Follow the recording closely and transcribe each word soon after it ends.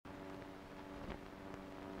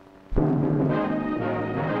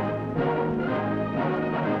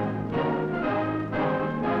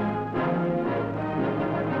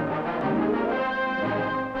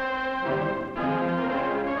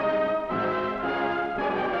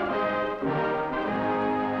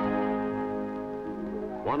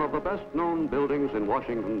One of the best-known buildings in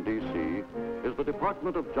Washington, D.C. is the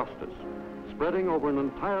Department of Justice, spreading over an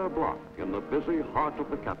entire block in the busy heart of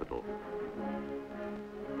the capital.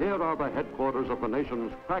 Here are the headquarters of the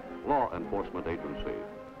nation's crack law enforcement agency,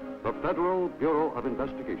 the Federal Bureau of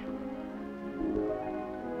Investigation.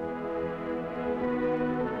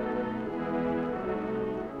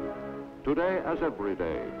 Today, as every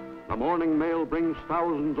day, the morning mail brings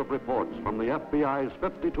thousands of reports from the FBI's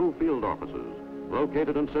 52 field offices,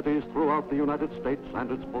 located in cities throughout the United States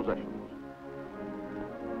and its possessions.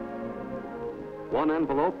 One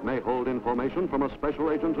envelope may hold information from a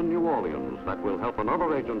special agent in New Orleans that will help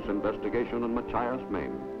another agent's investigation in Machias,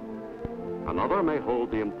 Maine. Another may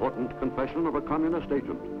hold the important confession of a communist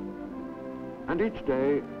agent. And each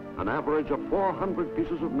day, an average of 400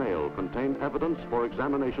 pieces of mail contain evidence for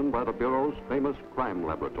examination by the Bureau's famous crime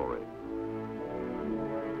laboratory.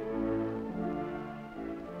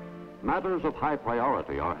 Matters of high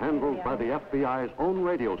priority are handled by the FBI's own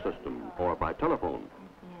radio system or by telephone.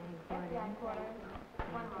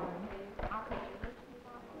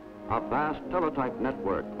 A vast teletype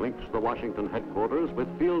network links the Washington headquarters with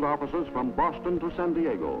field offices from Boston to San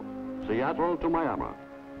Diego, Seattle to Miami.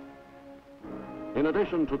 In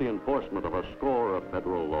addition to the enforcement of a score of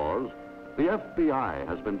federal laws, the FBI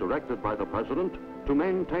has been directed by the President to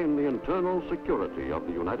maintain the internal security of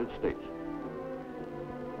the United States.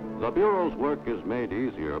 The Bureau's work is made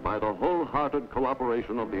easier by the wholehearted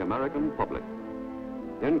cooperation of the American public.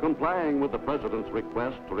 In complying with the President's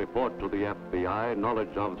request to report to the FBI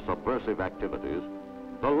knowledge of subversive activities,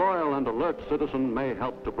 the loyal and alert citizen may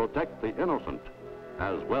help to protect the innocent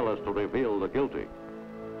as well as to reveal the guilty.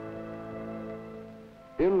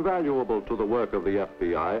 Invaluable to the work of the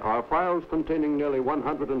FBI are files containing nearly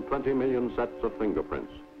 120 million sets of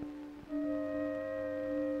fingerprints.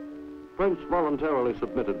 Prints voluntarily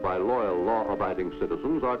submitted by loyal, law-abiding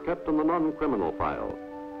citizens are kept in the non-criminal file.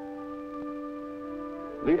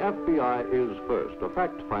 The FBI is first a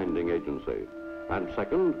fact-finding agency, and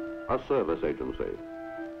second, a service agency.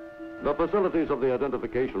 The facilities of the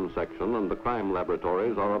identification section and the crime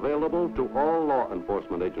laboratories are available to all law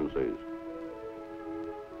enforcement agencies.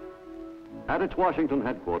 At its Washington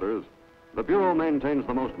headquarters, the Bureau maintains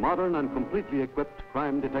the most modern and completely equipped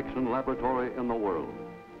crime detection laboratory in the world.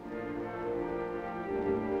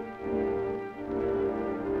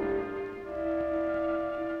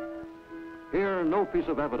 Here, no piece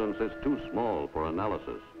of evidence is too small for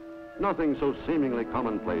analysis. Nothing so seemingly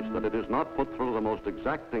commonplace that it is not put through the most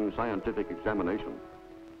exacting scientific examination.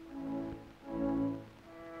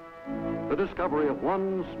 The discovery of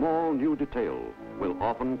one small new detail will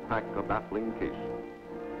often crack a baffling case.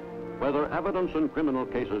 Whether evidence in criminal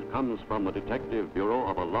cases comes from the Detective Bureau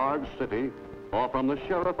of a large city or from the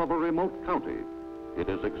sheriff of a remote county, it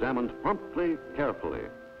is examined promptly, carefully,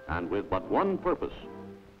 and with but one purpose: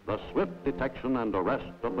 the swift detection and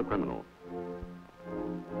arrest of the criminal.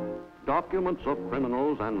 Documents of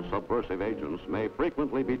criminals and subversive agents may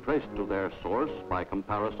frequently be traced to their source by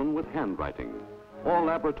comparison with handwriting or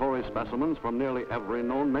laboratory specimens from nearly every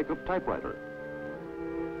known make of typewriter.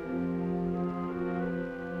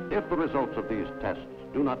 If the results of these tests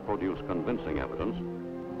do not produce convincing evidence,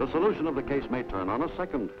 the solution of the case may turn on a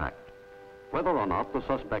second fact: whether or not the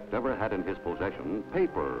suspect ever had in his possession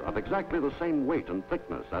paper of exactly the same weight and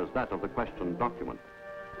thickness as that of the questioned document.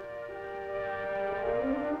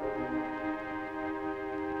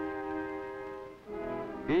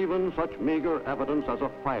 Even such meager evidence as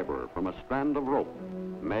a fiber from a strand of rope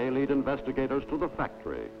may lead investigators to the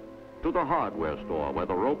factory, to the hardware store where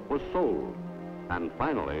the rope was sold, and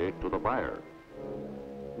finally to the buyer.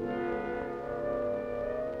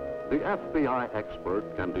 The FBI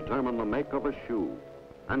expert can determine the make of a shoe,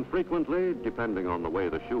 and frequently, depending on the way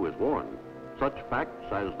the shoe is worn, such facts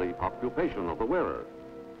as the occupation of the wearer.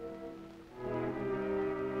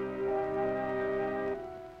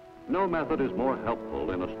 No method is more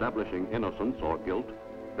helpful in establishing innocence or guilt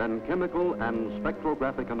than chemical and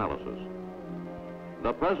spectrographic analysis.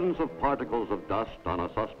 The presence of particles of dust on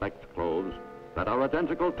a suspect's clothes that are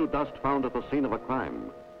identical to dust found at the scene of a crime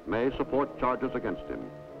may support charges against him.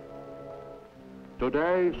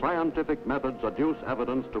 Today, scientific methods adduce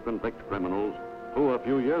evidence to convict criminals who a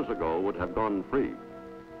few years ago would have gone free.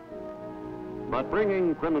 But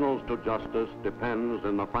bringing criminals to justice depends,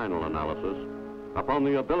 in the final analysis, upon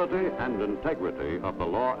the ability and integrity of the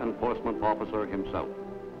law enforcement officer himself.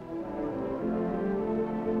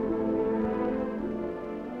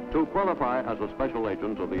 To qualify as a special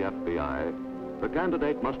agent of the FBI, the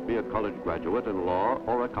candidate must be a college graduate in law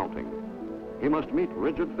or accounting. He must meet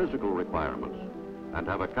rigid physical requirements and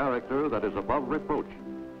have a character that is above reproach.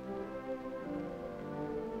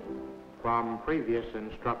 From previous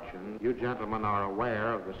instruction, you gentlemen are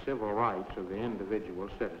aware of the civil rights of the individual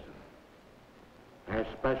citizen. As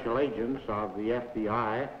special agents of the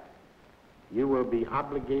FBI, you will be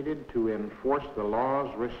obligated to enforce the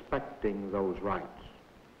laws respecting those rights.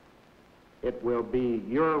 It will be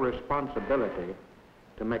your responsibility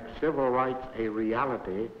to make civil rights a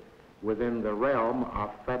reality within the realm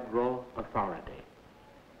of federal authority.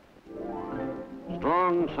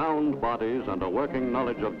 Strong, sound bodies and a working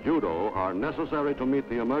knowledge of judo are necessary to meet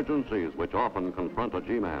the emergencies which often confront a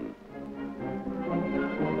G-man.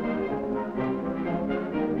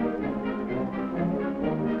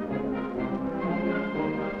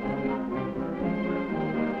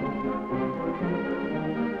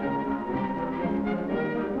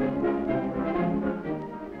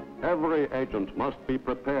 Every agent must be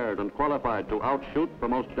prepared and qualified to outshoot the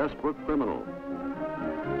most desperate criminal.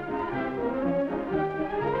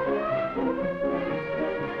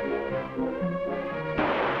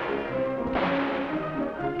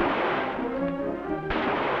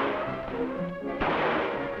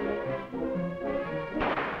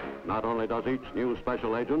 Not only does each new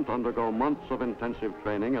special agent undergo months of intensive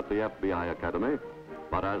training at the FBI Academy,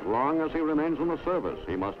 but as long as he remains in the service,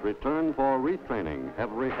 he must return for retraining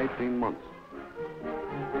every 18 months.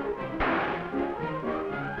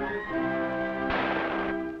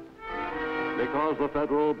 Because the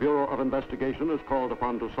Federal Bureau of Investigation is called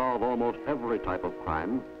upon to solve almost every type of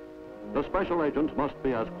crime, the special agent must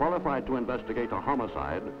be as qualified to investigate a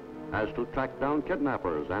homicide as to track down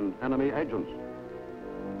kidnappers and enemy agents.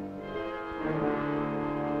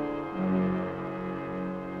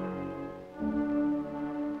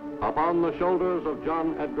 Upon the shoulders of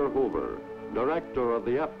John Edgar Hoover, director of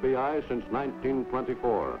the FBI since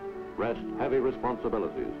 1924, rest heavy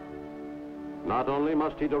responsibilities. Not only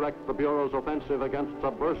must he direct the Bureau's offensive against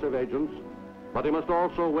subversive agents, but he must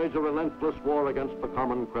also wage a relentless war against the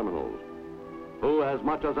common criminals, who, as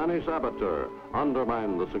much as any saboteur,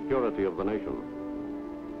 undermine the security of the nation.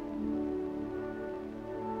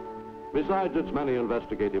 Besides its many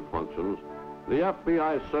investigative functions, the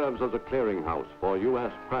FBI serves as a clearinghouse for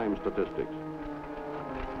U.S. crime statistics.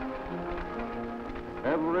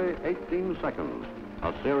 Every 18 seconds,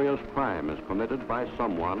 a serious crime is committed by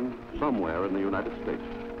someone, somewhere in the United States.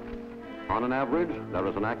 On an average, there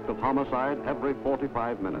is an act of homicide every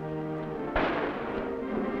 45 minutes.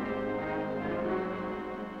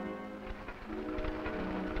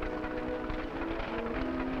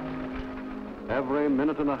 Every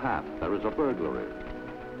minute and a half, there is a burglary.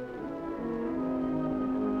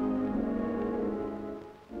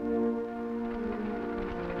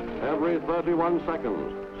 Every 31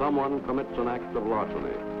 seconds, someone commits an act of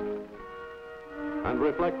larceny. And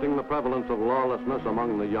reflecting the prevalence of lawlessness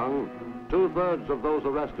among the young, 2/3 of those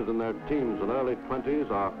arrested in their teens and early 20s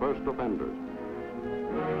are first offenders.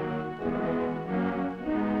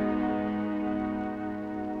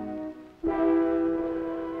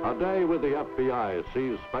 A day with the FBI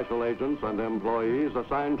sees special agents and employees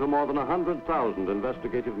assigned to more than 100,000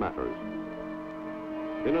 investigative matters.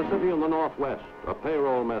 In a city in the Northwest, a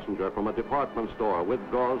payroll messenger from a department store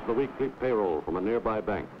withdraws the weekly payroll from a nearby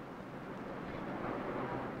bank.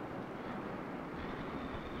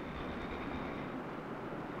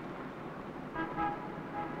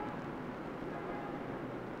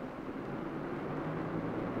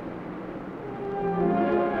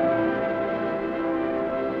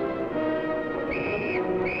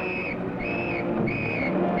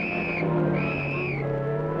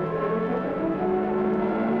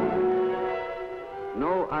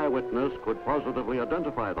 Eyewitness could positively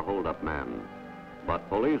identify the hold-up man, but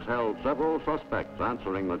police held several suspects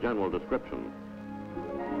answering the general description.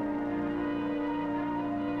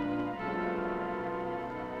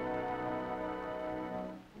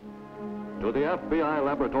 To the FBI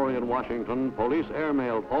laboratory in Washington, police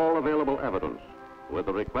airmailed all available evidence with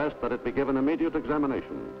the request that it be given immediate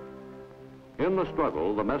examination. In the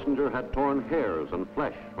struggle, the messenger had torn hairs and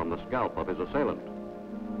flesh from the scalp of his assailant.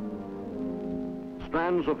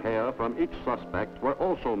 Strands of hair from each suspect were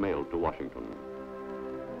also mailed to Washington.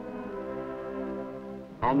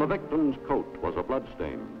 On the victim's coat was a blood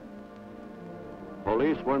stain.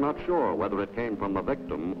 Police were not sure whether it came from the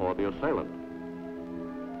victim or the assailant.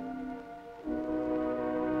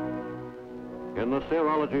 In the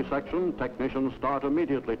serology section, technicians start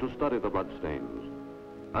immediately to study the blood stains.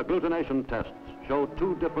 Agglutination tests show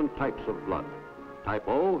 2 different types of blood, type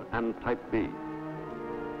O and type B.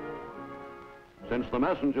 Since the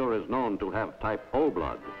messenger is known to have type O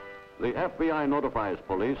blood, the FBI notifies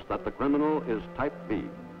police that the criminal is type B.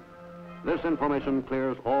 This information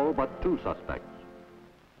clears all but 2 suspects.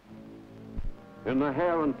 In the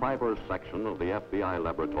hair and fibers section of the FBI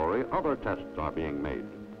laboratory, other tests are being made.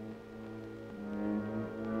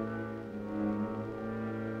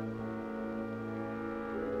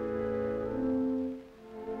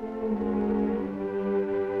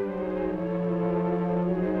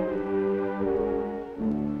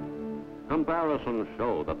 Comparisons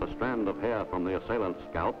show that the strand of hair from the assailant's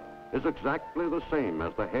scalp is exactly the same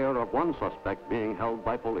as the hair of one suspect being held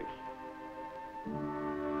by police.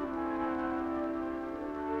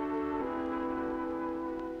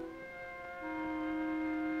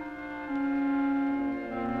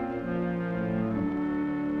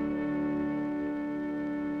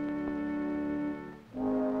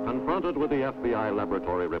 Confronted with the FBI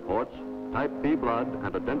laboratory reports, type B blood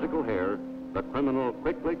and identical hair, the criminal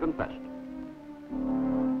quickly confessed.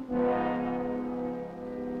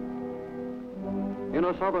 In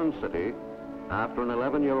a southern city, after an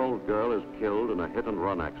 11-year-old girl is killed in a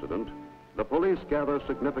hit-and-run accident, the police gather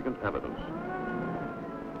significant evidence.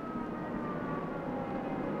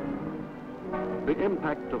 The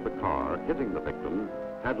impact of the car hitting the victim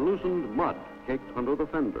had loosened mud caked under the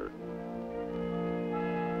fender.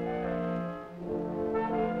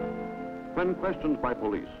 When questioned by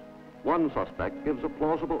police, one suspect gives a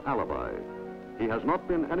plausible alibi. He has not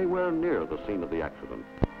been anywhere near the scene of the accident.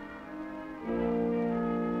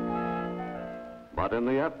 But in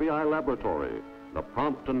the FBI laboratory, the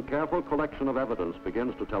prompt and careful collection of evidence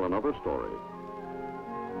begins to tell another story.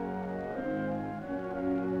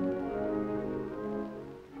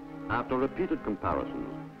 After repeated comparisons,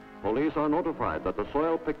 police are notified that the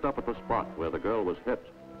soil picked up at the spot where the girl was hit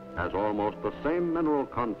has almost the same mineral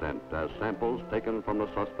content as samples taken from the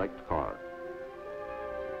suspect's car.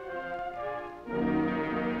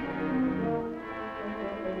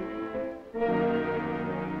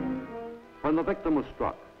 When the victim was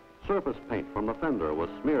struck, surface paint from the fender was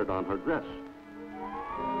smeared on her dress.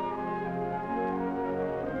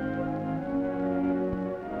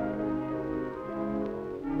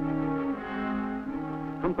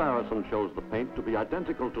 Comparison shows the paint to be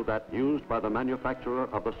identical to that used by the manufacturer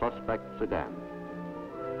of the suspect's sedan.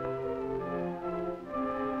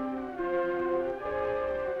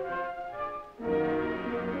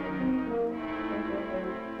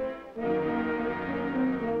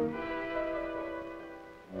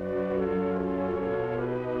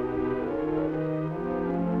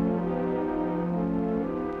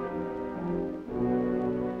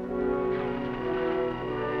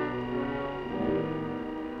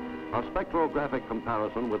 A spectrographic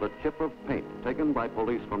comparison with a chip of paint taken by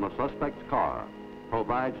police from the suspect's car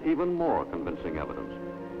provides even more convincing evidence.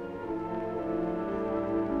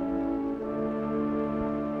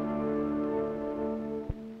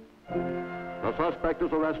 The suspect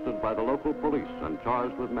is arrested by the local police and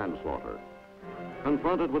charged with manslaughter.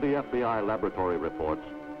 Confronted with the FBI laboratory reports,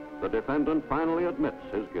 the defendant finally admits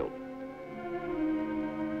his guilt.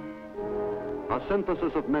 A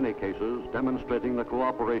synthesis of many cases demonstrating the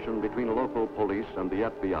cooperation between local police and the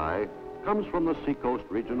FBI comes from the seacoast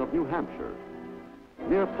region of New Hampshire.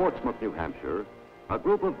 Near Portsmouth, New Hampshire, a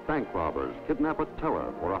group of bank robbers kidnap a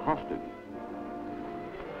teller for a hostage.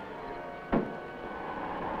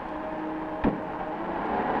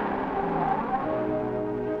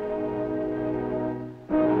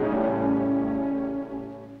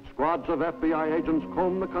 Squads of FBI agents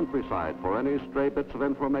comb the countryside for any stray bits of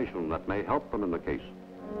information that may help them in the case.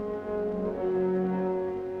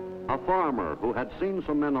 A farmer who had seen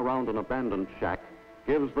some men around an abandoned shack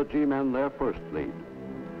gives the G-men their first lead.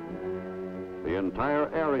 The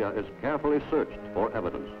entire area is carefully searched for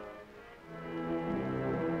evidence.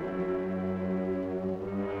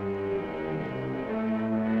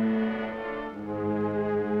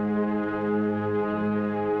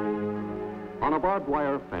 On a barbed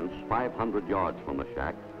wire fence 500 yards from the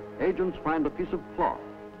shack, agents find a piece of cloth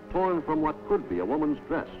torn from what could be a woman's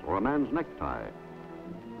dress or a man's necktie.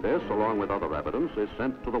 This, along with other evidence, is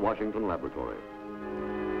sent to the Washington laboratory.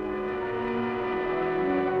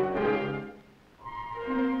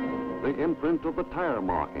 The imprint of the tire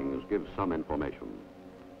markings gives some information.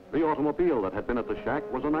 The automobile that had been at the shack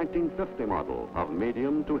was a 1950 model of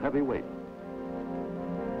medium to heavy weight.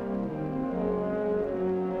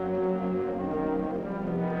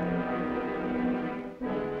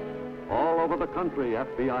 All over the country,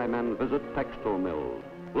 FBI men visit textile mills,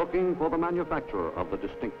 looking for the manufacturer of the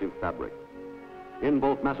distinctive fabric. In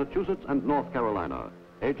both Massachusetts and North Carolina,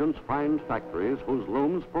 agents find factories whose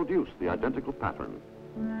looms produce the identical pattern.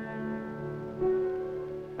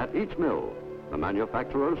 At each mill, the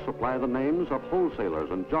manufacturers supply the names of wholesalers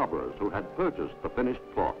and jobbers who had purchased the finished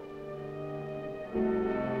cloth.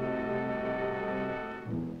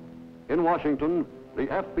 In Washington, the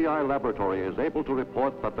FBI laboratory is able to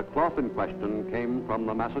report that the cloth in question came from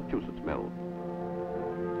the Massachusetts mill.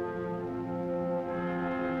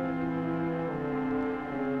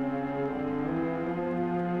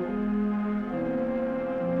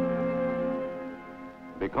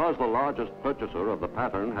 Because the largest purchaser of the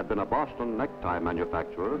pattern had been a Boston necktie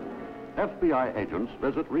manufacturer, FBI agents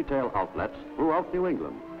visit retail outlets throughout New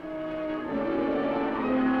England.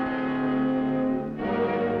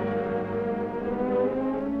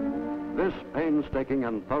 This painstaking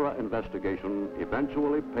and thorough investigation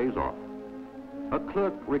eventually pays off. A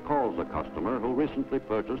clerk recalls a customer who recently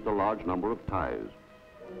purchased a large number of ties.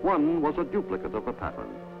 One was a duplicate of the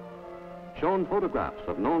pattern. Shown photographs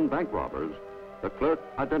of known bank robbers, the clerk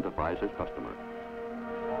identifies his customer.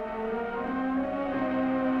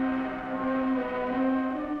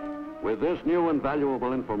 With this new and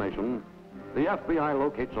valuable information, the FBI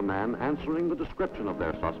locates a man answering the description of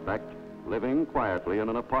their suspect, living quietly in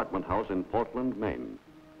an apartment house in Portland, Maine.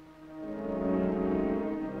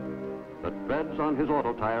 The treads on his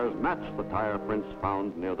auto tires match the tire prints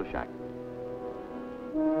found near the shack.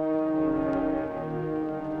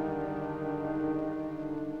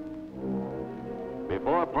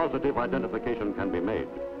 Before positive identification can be made,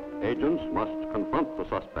 agents must confront the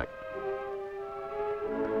suspect.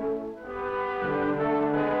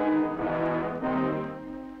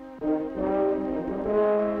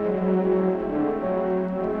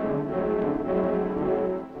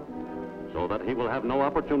 So that he will have no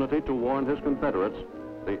opportunity to warn his confederates,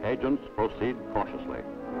 the agents proceed cautiously.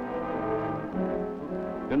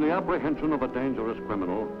 In the apprehension of a dangerous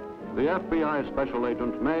criminal, the FBI special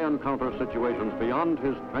agent may encounter situations beyond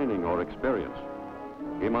his training or experience.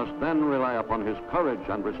 He must then rely upon his courage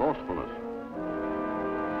and resourcefulness.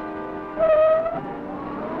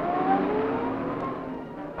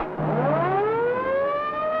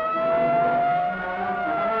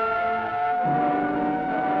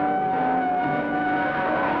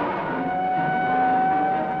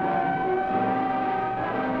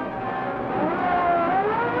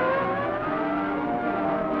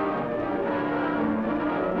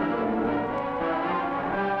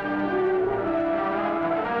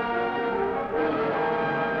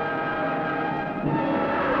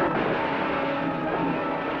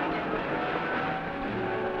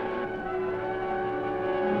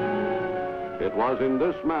 It was in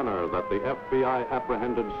this manner that the FBI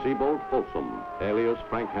apprehended Seabold Folsom, alias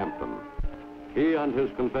Frank Hampton. He and his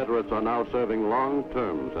confederates are now serving long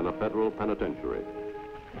terms in a federal penitentiary.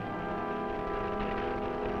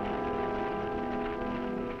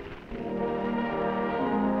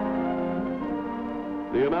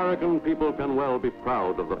 The American people can well be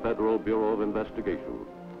proud of the Federal Bureau of Investigation,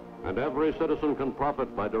 and every citizen can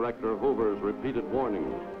profit by Director Hoover's repeated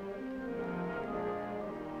warnings.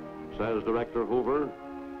 Says Director Hoover,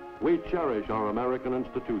 we cherish our American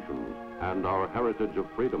institutions and our heritage of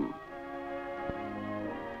freedom.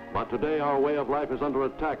 But today our way of life is under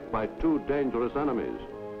attack by two dangerous enemies: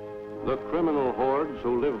 the criminal hordes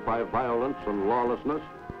who live by violence and lawlessness,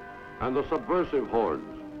 and the subversive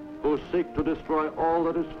hordes who seek to destroy all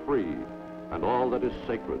that is free and all that is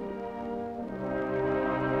sacred.